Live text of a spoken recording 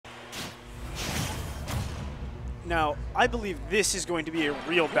Now, I believe this is going to be a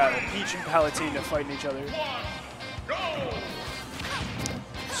real battle. Peach and Palutena fighting each other.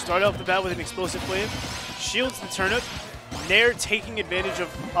 Start off the bat with an explosive flame. Shields the turnip. Nair taking advantage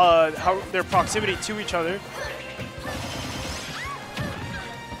of how their proximity to each other.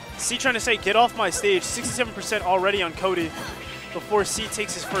 C trying to say, get off my stage. 67% already on Cody before C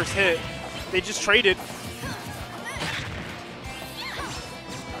takes his first hit. They just traded.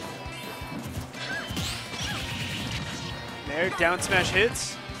 Nair down smash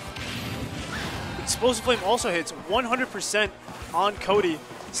hits. Explosive Flame also hits 100% on Cody.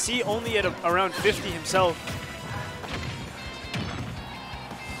 C only at around 50 himself.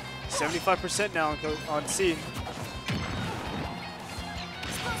 75% now on C.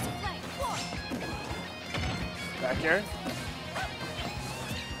 Back air.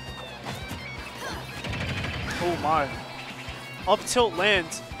 Oh my. Up tilt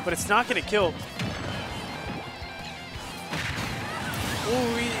lands, but it's not going to kill.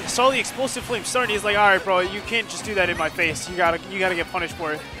 Ooh, he saw the explosive flame starting. He's like, all right, bro, you can't just do that in my face. You gotta get punished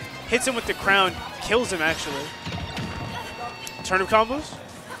for it. Hits him with the crown, kills him actually. Turnip combos.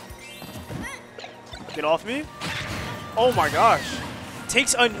 Get off me. Oh my gosh.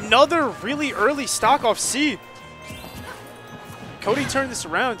 Takes another really early stock off C. Cody turned this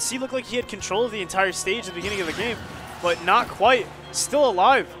around. C looked like he had control of the entire stage at the beginning of the game, but not quite. Still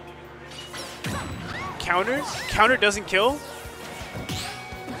alive. Counters. Counter doesn't kill.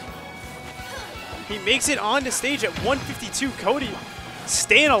 He makes it on the stage at 152. Cody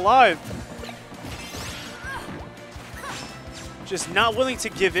staying alive. Just not willing to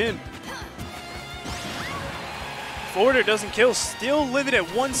give in. Forwarder doesn't kill. Still living at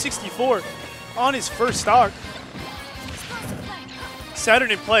 164 on his first stock.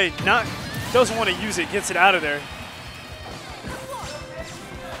 Saturn in play. Doesn't want to use it. Gets it out of there.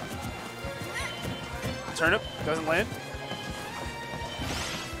 Turnip doesn't land.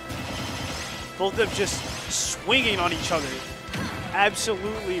 Both of them just swinging on each other.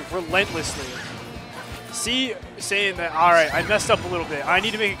 Absolutely relentlessly. C saying that, all right, I messed up a little bit. I need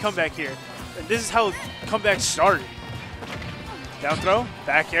to make a comeback here. And this is how comebacks start. Down throw,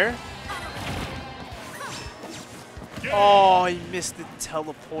 back air. Oh, he missed the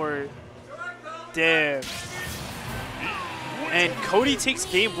teleport. Damn. And Cody takes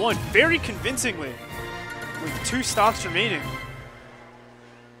game one very convincingly with 2 stocks remaining.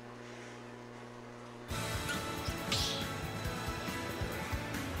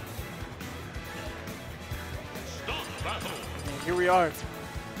 Here we are,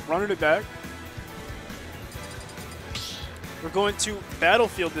 running it back. We're going to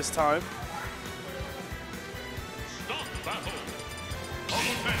Battlefield this time.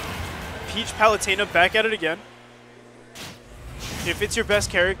 Peach Palutena back at it again. If it's your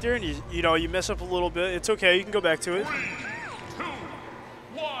best character and you mess up a little bit, it's okay. You can go back to it. 3, 2,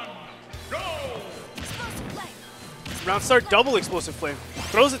 1, go! Round start, double explosive flame.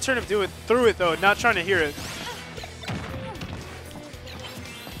 Throws a turnip through it though, not trying to hear it.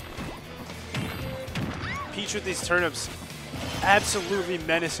 Peach with these turnips, absolutely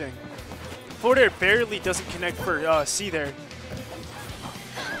menacing. Forward air barely doesn't connect for C there.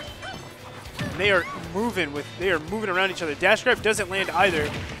 And they are moving around each other. Dash grab doesn't land either.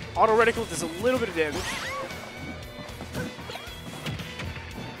 Auto reticle does a little bit of damage.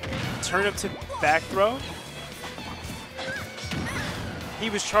 Turnip to back throw. He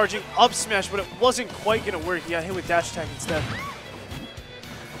was charging up smash, but it wasn't quite gonna work. He got hit with dash attack instead.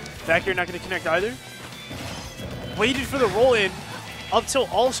 Back air not gonna connect either. Waited for the roll in. Up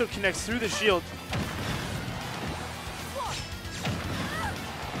tilt also connects through the shield.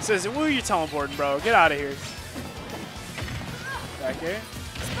 Says, what are you teleporting, bro? Get out of here. Back air.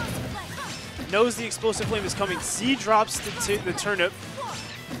 Knows the explosive flame is coming. C drops the turnip.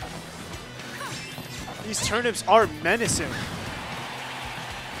 These turnips are menacing.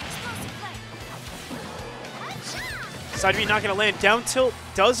 Side B not going to land. Down tilt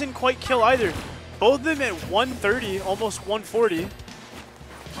doesn't quite kill either. Both of them at 130, almost 140.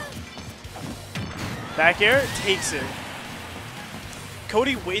 Back air takes it.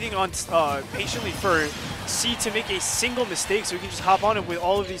 Cody waiting on patiently for C to make a single mistake so he can just hop on it with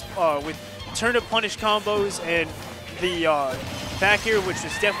all of these with turnip punish combos and the back air, which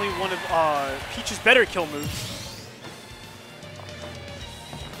is definitely one of Peach's better kill moves.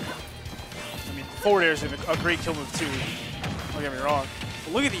 I mean, forward air is a great kill move too. Don't get me wrong.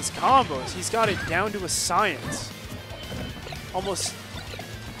 But look at these combos. He's got it down to a science. Almost,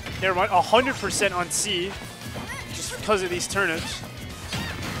 never mind, 100% on C just because of these turnips.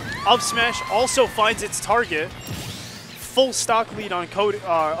 Up smash also finds its target. Full stock lead on Cody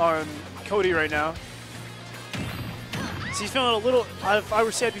right now. So he's feeling a little, if I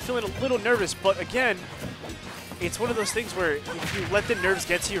were to say, I'd be feeling a little nervous, but again, it's one of those things where if you let the nerves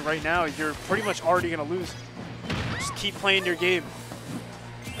get to you right now, you're pretty much already going to lose. Just keep playing your game.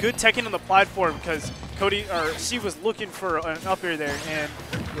 Good teching on the platform because Cody, or C was looking for an up air there and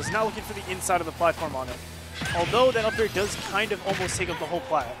was not looking for the inside of the platform on it. Although that up air does kind of almost take up the whole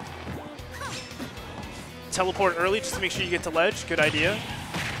plat. Teleport early just to make sure you get to ledge. Good idea.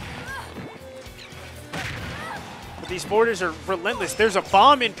 But these forwarders are relentless. There's a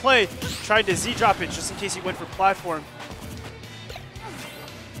bomb in play. Tried to Z-drop it just in case he went for platform.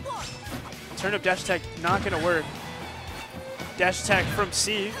 Turn up dash attack, not going to work. Dash attack from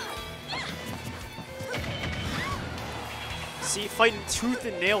C. C fighting tooth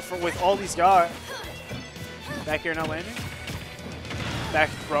and nail with all he's got. Back air not landing. Back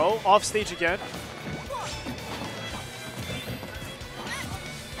throw. Off stage again.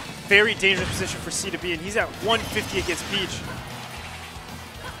 Very dangerous position for C to be in. He's at 150 against Peach.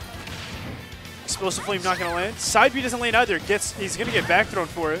 Explosive Flame not going to land. Side B doesn't land either. He's going to get back thrown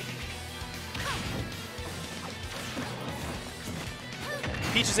for it.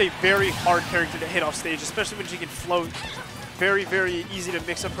 Peach is a very hard character to hit off stage, especially when she can float. Very, very easy to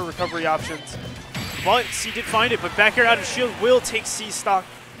mix up her recovery options. But C did find it, but back air out of shield will take C stock,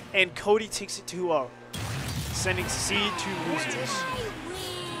 and Cody takes it 2-0, sending C to losers.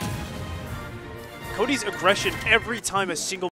 Cody's aggression every time a single